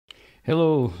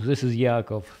Hello, this is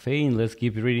Yakov Fein. Let's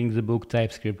keep reading the book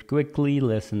TypeScript quickly,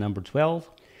 lesson number 12.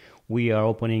 We are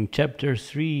opening chapter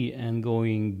 3 and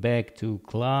going back to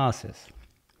classes.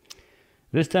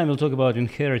 This time we'll talk about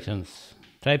inheritance.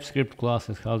 TypeScript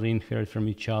classes, how they inherit from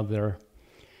each other.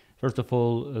 First of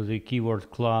all, the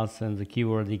keyword class and the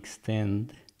keyword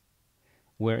extend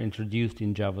were introduced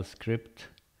in JavaScript,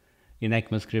 in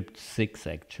ECMAScript 6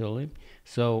 actually.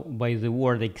 So by the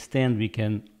word extend we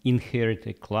can inherit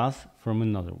a class from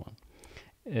another one.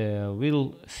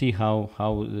 We'll see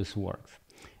how this works.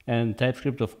 And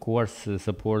TypeScript of course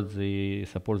supports the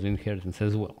inheritance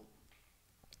as well.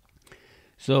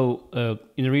 So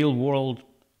in the real world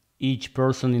each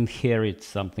person inherits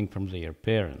something from their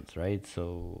parents, right?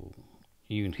 So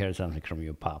you inherit something from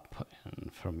your pop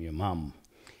and from your mom.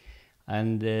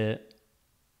 And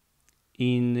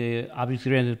in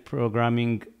object-oriented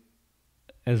programming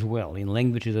as well, in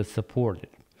languages that support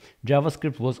it.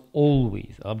 JavaScript was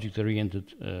always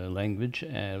object-oriented language.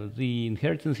 The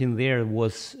inheritance in there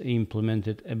was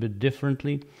implemented a bit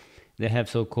differently. They have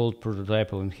so-called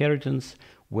prototypal inheritance,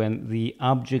 when the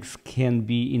objects can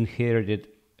be inherited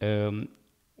during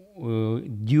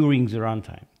the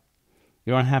runtime.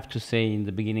 You don't have to say in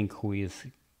the beginning who is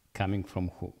coming from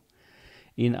who.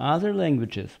 In other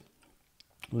languages,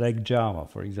 like Java,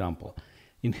 for example,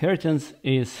 inheritance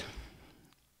is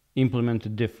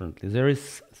implemented differently. There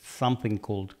is something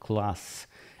called class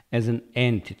as an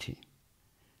entity.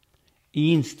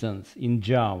 Instance in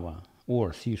Java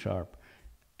or C#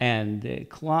 and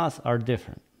class are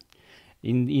different.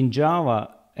 In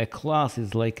Java, a class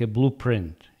is like a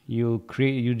blueprint. You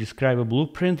describe a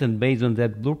blueprint, and based on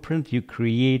that blueprint, you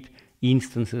create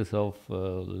instances of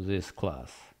this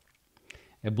class.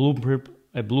 A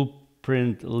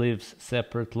blueprint lives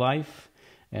separate life,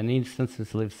 and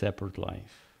instances live separate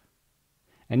life.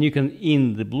 And you can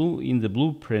in the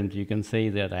blueprint you can say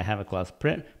that I have a class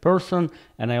person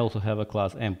and I also have a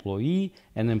class employee,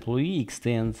 and employee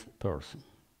extends person.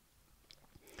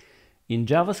 In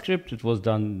JavaScript it was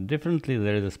done differently.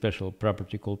 There is a special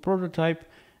property called prototype,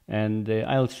 and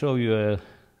I'll show you a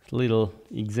little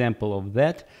example of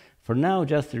that. For now,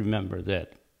 just remember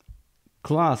that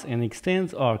class and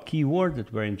extends are keywords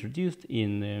that were introduced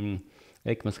in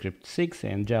ECMAScript 6,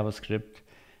 and JavaScript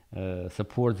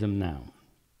supports them now.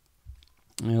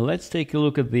 Let's take a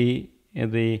look at the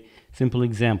simple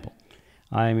example.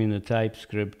 I'm in the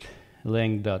TypeScript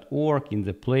lang.org in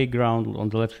the playground. On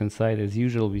the left hand side, as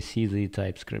usual, we see the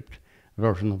TypeScript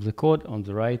version of the code. On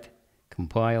the right,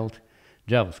 compiled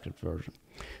JavaScript version.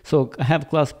 So I have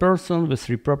class person with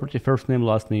 3 properties: first name,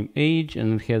 last name, age,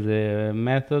 and it has a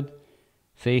method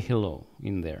say hello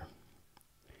in there,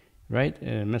 right?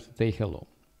 Method say hello.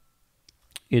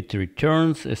 It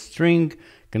returns a string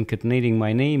concatenating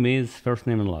my name is first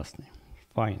name and last name.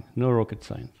 Fine, no rocket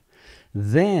science.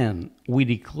 Then we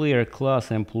declare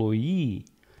class employee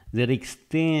that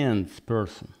extends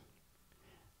person.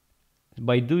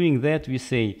 By doing that, we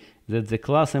say that the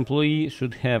class employee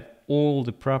should have all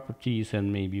the properties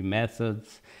and maybe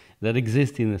methods that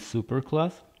exist in a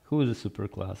superclass. Who is a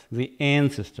superclass? The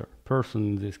ancestor, person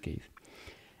in this case.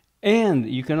 And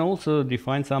you can also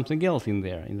define something else in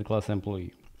there, in the class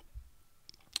employee.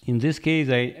 In this case,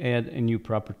 I add a new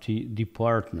property,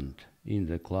 department, in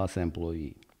the class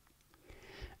employee.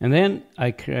 And then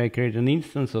I create an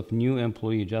instance of new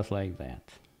employee, just like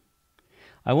that.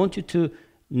 I want you to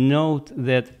note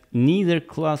that neither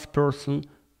class person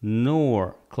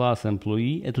nor class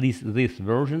employee, at least this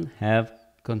version, have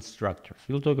constructors.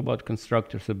 We'll talk about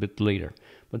constructors a bit later.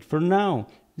 But for now,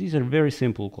 these are very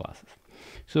simple classes.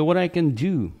 So what I can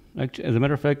do, actually, as a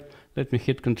matter of fact, let me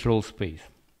hit Control Space.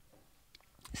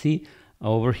 See,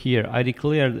 over here, I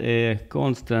declared a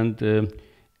constant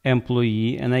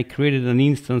employee, and I created an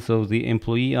instance of the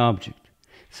employee object.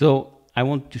 So I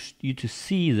want you to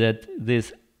see that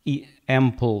this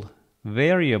ample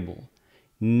variable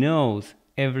knows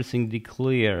everything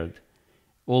declared,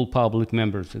 all public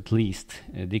members at least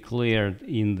declared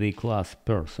in the class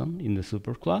person, in the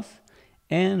superclass,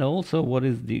 and also what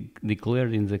is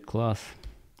declared in the class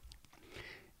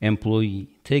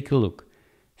employee. Take a look.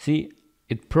 See,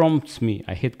 it prompts me,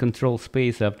 I hit Control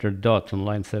Space after dot on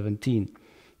line 17.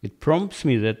 It prompts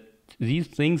me that these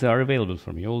things are available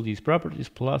for me, all these properties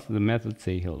plus the method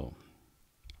say hello.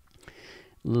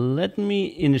 Let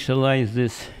me initialize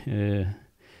this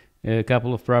a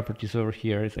couple of properties over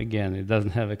here. Again, it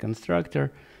doesn't have a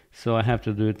constructor, so I have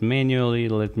to do it manually.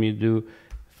 Let me do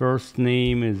first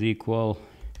name is equal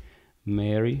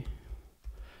Mary,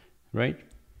 right?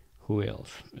 Who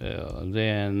else?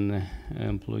 Then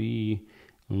employee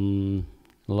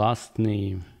last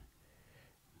name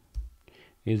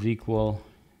is equal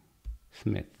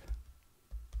Smith,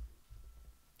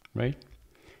 right?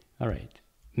 All right.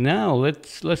 Now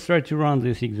let's try to run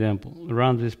this example,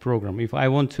 run this program. If I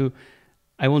want to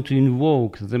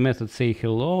invoke the method say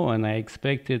hello, and I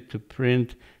expect it to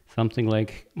print something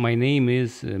like my name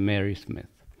is Mary Smith.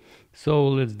 So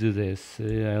let's do this.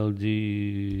 I'll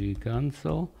do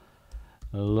console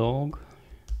log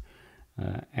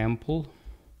ample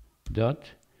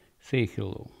dot say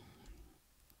hello.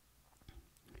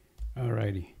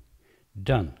 Alrighty,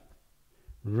 done.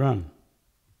 Run.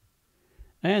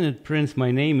 And it prints my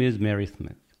name is Mary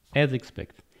Smith, as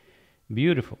expected.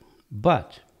 Beautiful.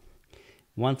 But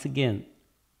once again,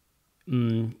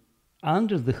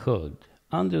 under the hood,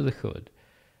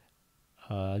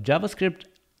 JavaScript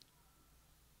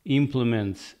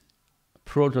implements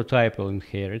prototypal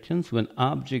inheritance when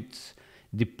objects,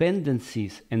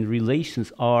 dependencies, and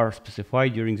relations are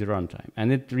specified during the runtime,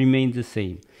 and it remains the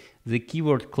same. The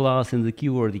keyword class and the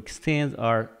keyword extends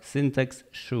are syntax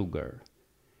sugar,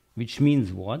 which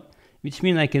means what? Which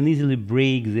means I can easily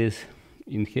break this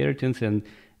inheritance and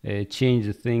change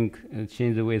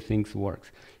the way things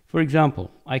works. For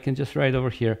example, I can just write over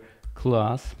here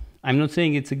class. I'm not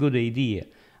saying it's a good idea.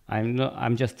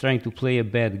 I'm just trying to play a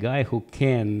bad guy who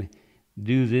can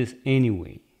do this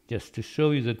anyway, just to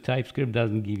show you that TypeScript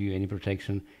doesn't give you any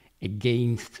protection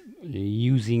against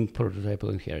using prototypal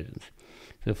inheritance.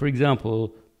 So for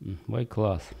example, by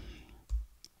class,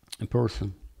 a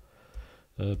person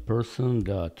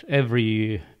dot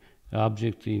every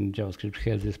object in JavaScript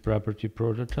has this property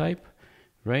prototype,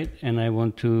 right? And I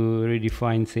want to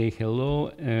redefine say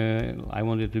hello. I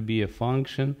want it to be a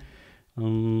function,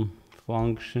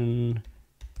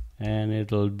 and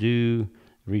it'll do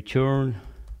return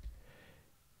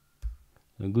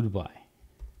goodbye.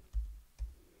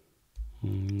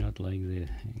 Not like this.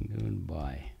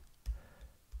 Goodbye.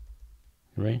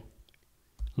 Right?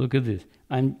 Look at this.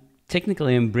 I'm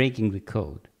breaking the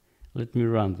code. Let me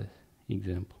run this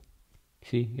example.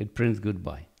 See, it prints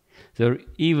goodbye. So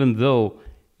even though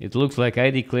it looks like I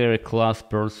declare a class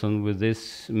person with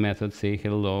this method say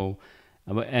hello,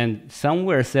 and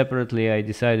somewhere separately I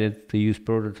decided to use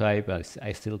prototype,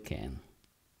 I still can.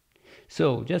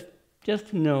 So just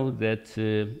to know that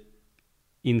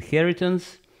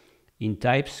inheritance in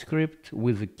TypeScript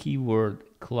with the keyword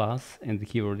class and the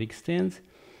keyword extends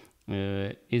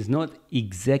is not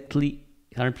exactly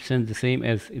 100% the same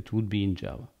as it would be in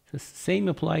Java. The same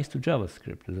applies to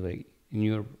JavaScript as well in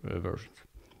your versions.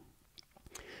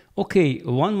 Okay,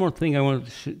 one more thing I want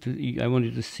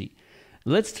you to see.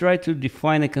 Let's try to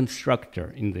define a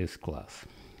constructor in this class.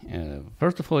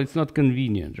 First of all, it's not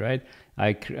convenient, right?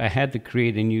 I had to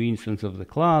create a new instance of the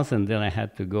class, and then I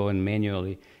had to go and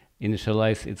manually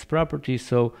initialize its properties.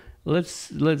 So let's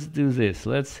do this.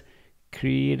 Let's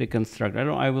create a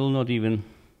constructor. I will not even,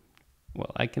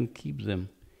 well, I can keep them.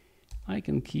 I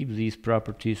can keep these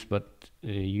properties, but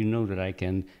you know that I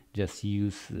can just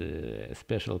use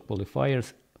special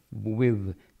qualifiers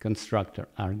with constructor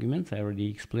arguments. I already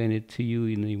explained it to you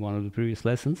in one of the previous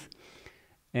lessons,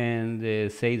 and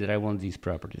say that I want these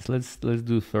properties. Let's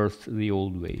do first the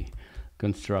old way.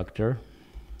 Constructor,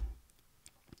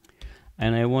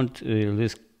 and I want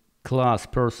this class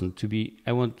person to be,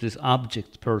 I want this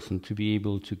object person to be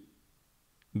able to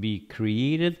be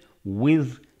created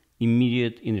with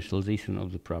immediate initialization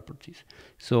of the properties.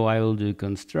 So I will do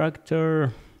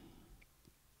constructor.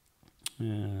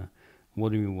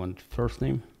 What do we want? First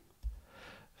name,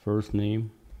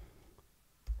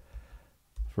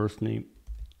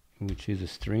 which is a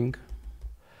string.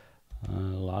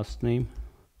 Last name,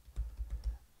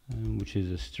 which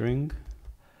is a string,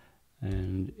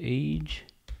 and age,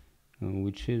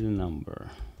 which is a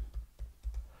number.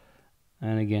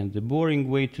 And again, the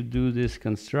boring way to do this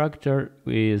constructor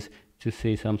is to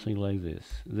say something like this.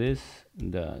 This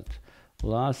dot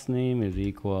last name is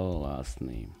equal last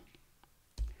name.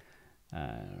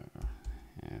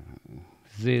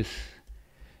 This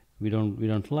we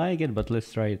don't like it, but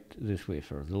let's try it this way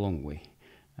first, the long way.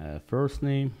 First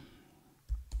name.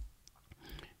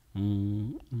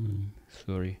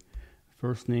 Sorry.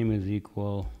 First name is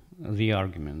equal the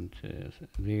argument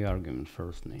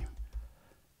first name.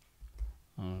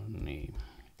 Name,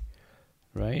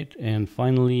 right? And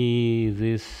finally,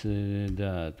 this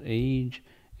dot age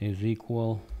is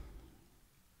equal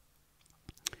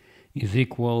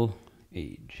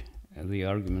age, the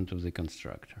argument of the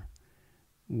constructor.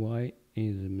 Why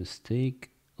is a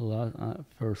mistake?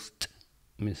 First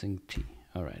missing T.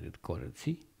 All right, it caught it.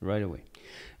 See, right away.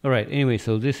 All right. Anyway,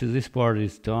 so this part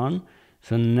is done.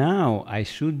 So now I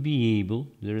should be able.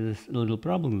 There is a little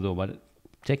problem though, but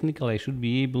technically I should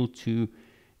be able to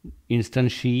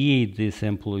instantiate this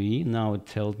employee. Now it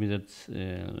tells me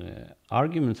that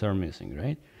arguments are missing,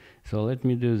 right? So let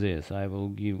me do this. I will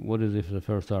give, what is the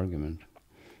first argument?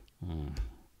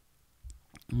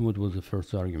 What was the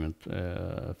first argument?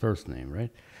 First name,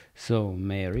 right? So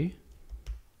Mary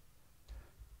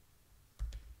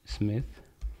Smith,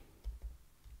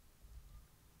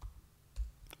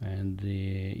 and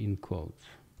in quotes.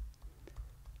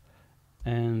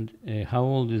 And how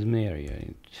old is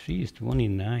Mary? She is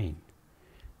 29,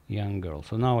 young girl.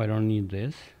 So now I don't need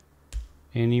this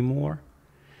anymore.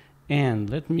 And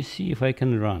let me see if I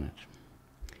can run it.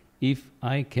 If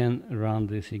I can run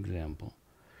this example.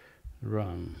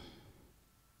 Run.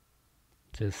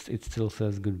 It still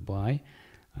says goodbye.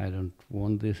 I don't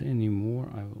want this anymore.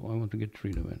 I want to get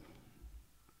rid of it.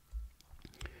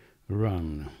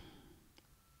 Run.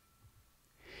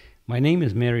 My name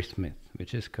is Mary Smith,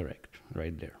 which is correct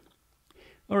right there.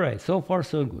 All right, so far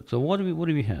so good. So what do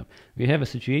we have? We have a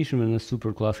situation when a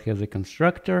superclass has a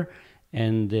constructor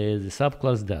and the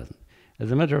subclass doesn't.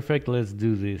 As a matter of fact, let's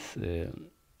do this.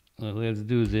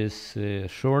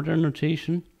 Shorter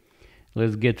notation.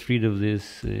 Let's get rid of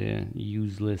this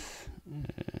useless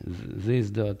this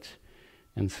dot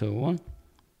and so on.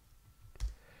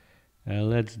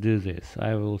 Let's do this.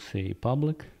 I will say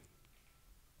public,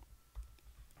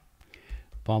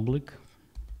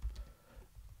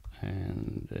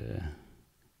 and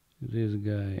this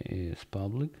guy is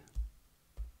public,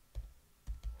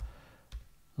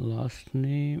 last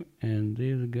name, and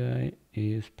this guy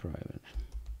is private.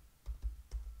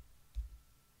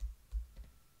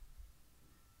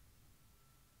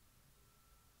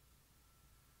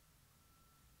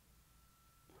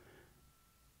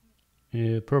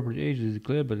 Property age is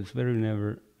declared, but it's very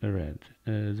never read.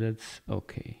 That's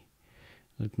okay.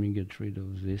 Let me get rid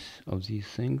of these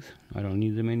things. I don't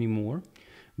need them anymore,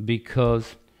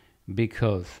 because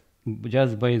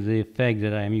just by the fact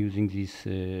that I'm using these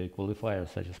qualifiers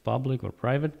such as public or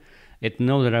private, it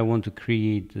knows that I want to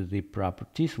create the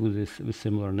properties with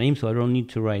similar names, so I don't need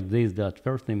to write this dot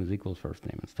first name is equal first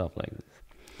name and stuff like this.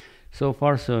 So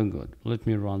far so good. Let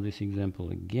me run this example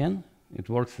again. It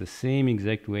works the same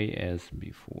exact way as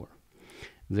before.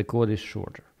 The code is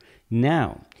shorter.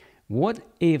 Now, what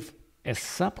if a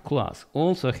subclass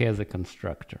also has a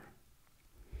constructor?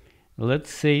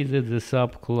 Let's say that the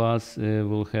subclass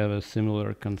will have a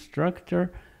similar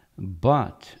constructor,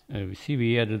 but we see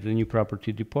we added a new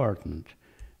property department,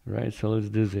 right? So let's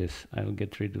do this. I'll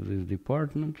get rid of this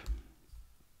department.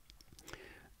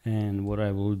 And what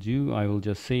I will do, I will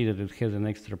just say that it has an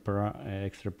extra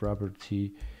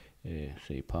property,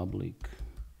 say public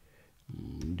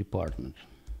department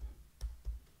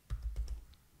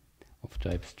of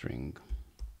type string,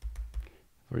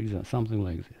 for example, something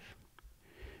like this,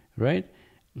 right?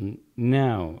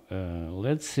 Now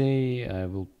let's say I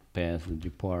will pass the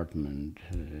department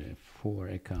for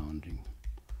accounting.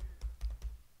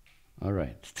 All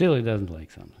right, still it doesn't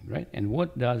like something, right? And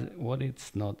what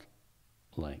it's not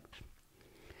liked?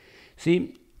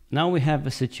 See, now we have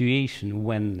a situation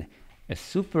when a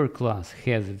superclass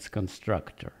has its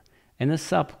constructor and a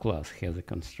subclass has a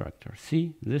constructor.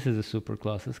 See, this is a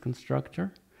superclass's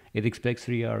constructor. It expects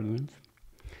 3 arguments.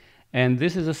 And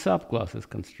this is a subclass's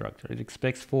constructor. It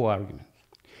expects 4 arguments.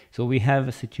 So we have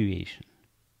a situation.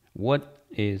 What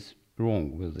is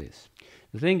wrong with this?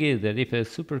 The thing is that if a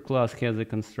superclass has a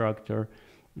constructor,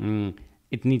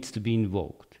 it needs to be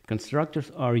invoked. Constructors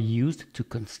are used to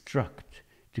construct,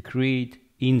 to create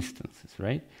instances,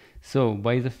 right? So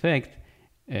by the fact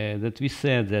that we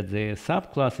said that the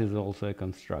subclass is also a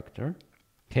constructor,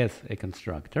 has a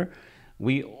constructor,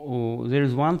 there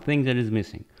is one thing that is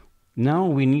missing. Now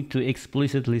we need to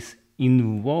explicitly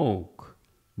invoke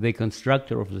the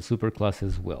constructor of the superclass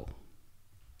as well.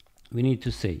 We need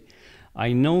to say,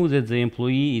 I know that the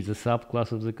employee is a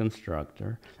subclass of the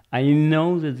constructor. I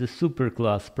know that the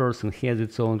superclass person has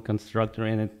its own constructor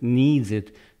and it needs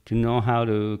it to know how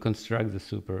to construct the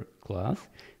superclass.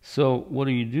 So what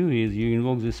you do is you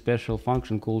invoke this special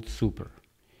function called super.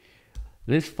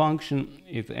 This function,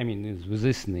 is with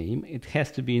this name, it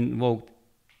has to be invoked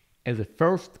as a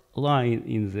first line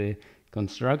in the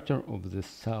constructor of the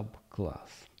subclass,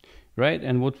 right?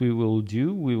 And what we will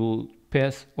do, we will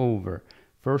pass over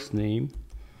first name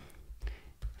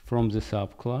from the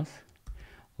subclass,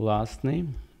 last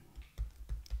name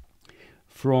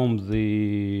from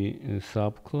the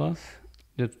subclass,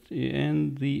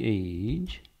 and the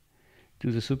age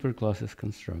to the superclass's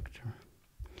constructor.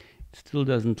 It still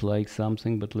doesn't like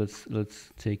something, but let's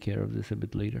take care of this a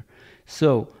bit later.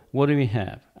 So what do we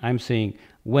have? I'm saying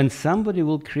when somebody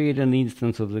will create an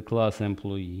instance of the class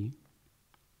employee,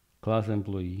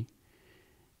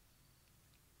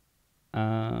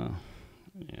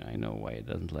 Yeah, I know why it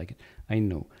doesn't like it. I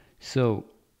know. So,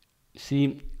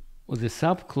 see, the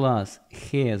subclass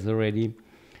has already,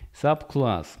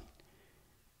 subclass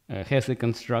has a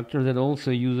constructor that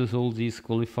also uses all these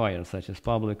qualifiers, such as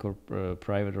public or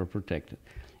private or protected.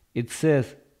 It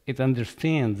says, it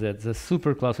understands that the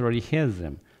superclass already has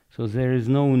them. So there is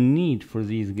no need for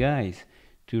these guys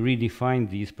to redefine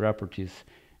these properties,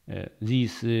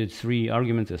 these three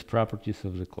arguments as properties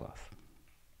of the class.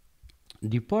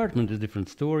 Department is a different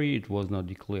story. It was not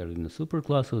declared in the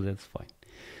superclass, so that's fine.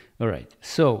 All right,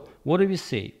 so what do we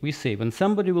say? We say when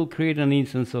somebody will create an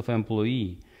instance of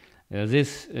employee,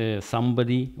 this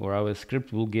somebody or our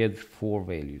script will get 4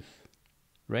 values,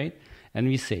 right? And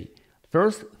we say,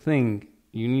 first thing,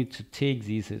 you need to take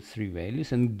these 3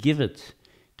 values and give it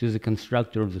to the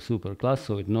constructor of the superclass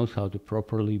so it knows how to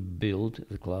properly build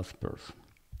the class person.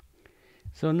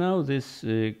 So now this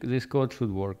code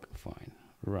should work fine.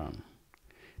 Run.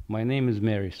 My name is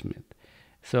Mary Smith.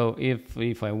 So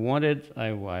if I wanted,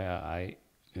 I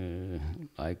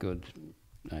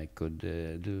could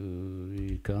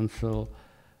do console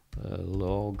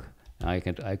log. I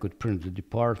could print the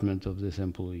department of this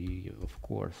employee, of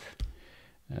course.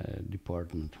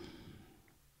 Department.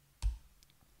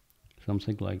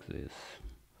 Something like this.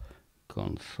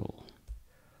 Console.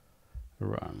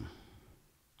 Run.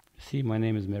 See, my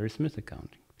name is Mary Smith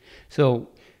Accounting. So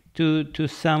to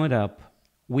sum it up,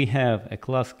 we have a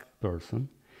class person.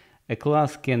 A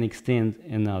class can extend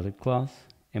another class.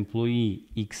 Employee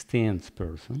extends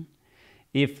person.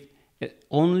 If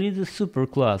only the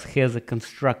superclass has a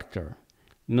constructor,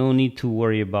 no need to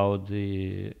worry about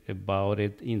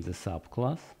it in the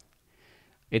subclass.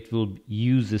 It will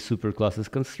use the superclass's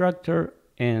constructor,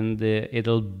 and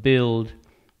it'll build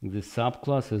the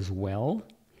subclass as well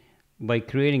by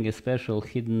creating a special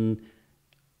hidden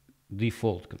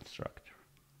default constructor.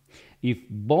 If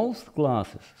both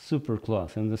classes,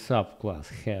 superclass and the subclass,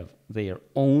 have their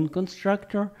own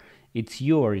constructor, it's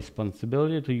your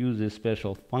responsibility to use this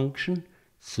special function,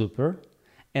 super,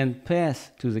 and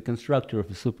pass to the constructor of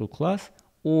the superclass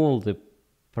all the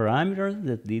parameters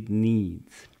that it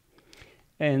needs.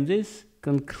 And this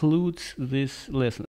concludes this lesson.